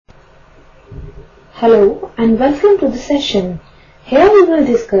Hello and welcome to the session. Here we will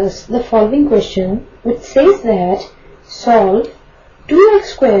discuss the following question which says that solve 2x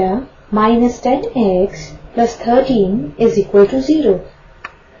square minus 10x plus 13 is equal to 0.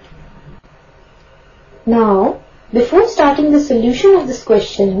 Now, before starting the solution of this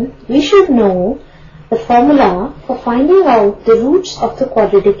question, we should know the formula for finding out the roots of the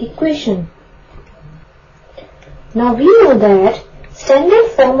quadratic equation. Now we know that standard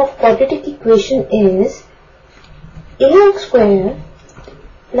form of quadratic equation is ax square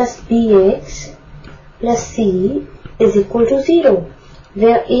plus bx plus c is equal to 0,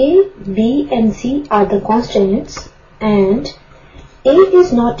 where a, b and c are the constants and a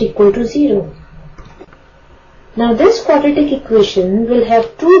is not equal to 0. Now this quadratic equation will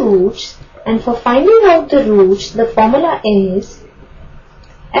have two roots, and for finding out the roots the formula is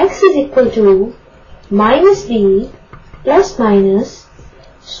x is equal to minus b plus minus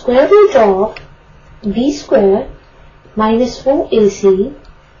square root of b square minus 4ac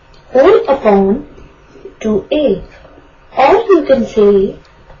whole upon 2a, or you can say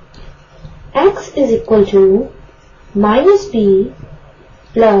x is equal to minus b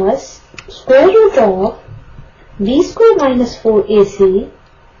plus square root of b square minus 4ac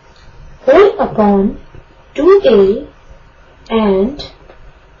whole upon 2a and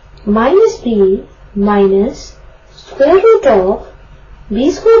minus b minus square root of b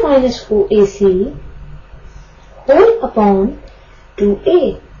square minus 4ac whole upon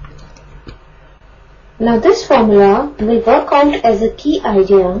 2a. Now this formula will work out as a key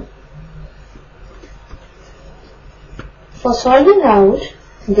idea for solving out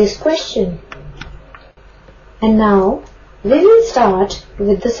this question. And now we will start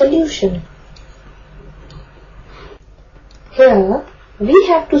with the solution. Here we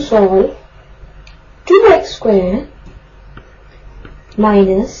have to solve 2x square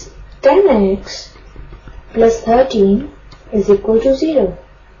minus 10x plus 13 is equal to 0.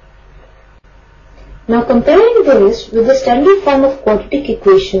 Now comparing this with the standard form of quadratic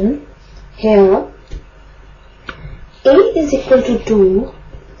equation, here a is equal to 2,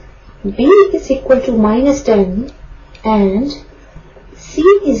 b is equal to minus 10 and c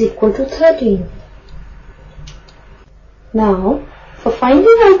is equal to 13. Now for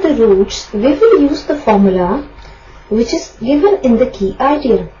finding out the roots, we will use the formula which is given in the key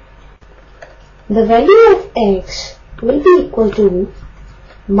idea. The value of x will be equal to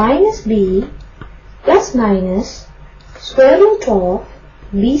minus b plus minus square root of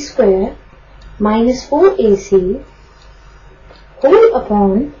b square minus 4ac whole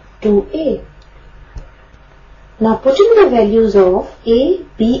upon 2a. Now putting the values of a,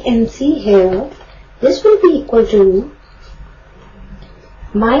 b and c here, this will be equal to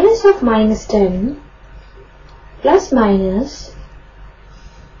minus of minus 10 plus minus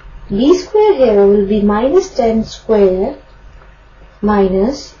b square here will be minus 10 square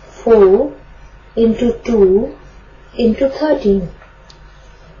minus 4 into 2 into 13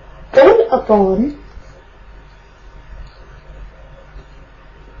 whole upon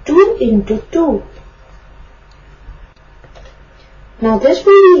 2 into 2. Now this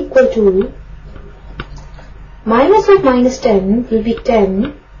will be equal to minus of minus 10 will be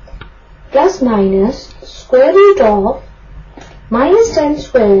 10 plus minus square root of minus 10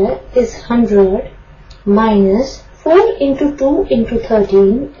 square is 100 minus 4 into 2 into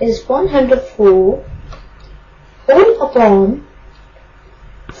 13 is 104 whole upon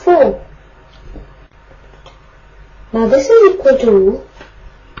 4. Now this is equal to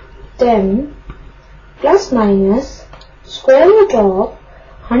 10 plus minus square root of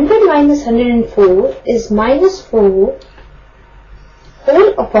 100 minus 104 is minus 4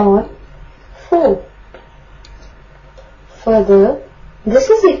 whole upon 4. Further, this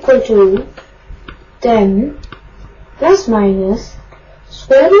is equal to 10 plus minus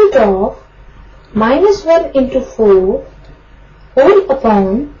square root of minus 1 into 4 whole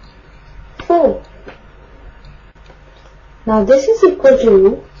upon 4. Now this is equal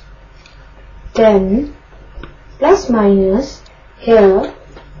to 10 plus minus here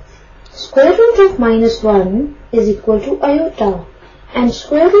square root of minus 1 is equal to iota and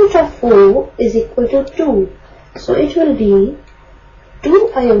square root of 4 is equal to 2. So it will be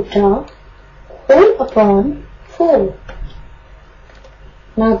 2 iota whole upon 4.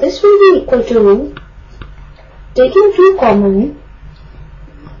 Now this will be equal to, taking 2 common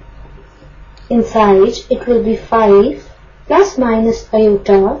inside, it will be 5 plus minus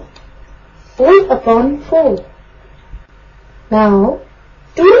iota whole upon 4. Now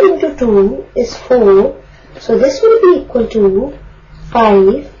 2 into 2 is 4, so this will be equal to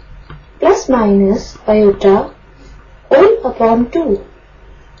 5 plus minus iota whole upon 2.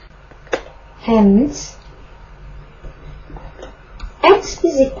 Hence, x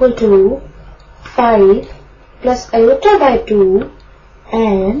is equal to 5 plus iota by 2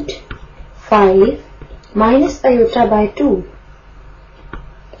 and 5 minus iota by 2.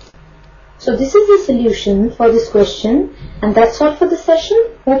 So this is the solution for this question, and that's all for the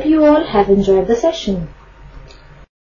session. Hope you all have enjoyed the session.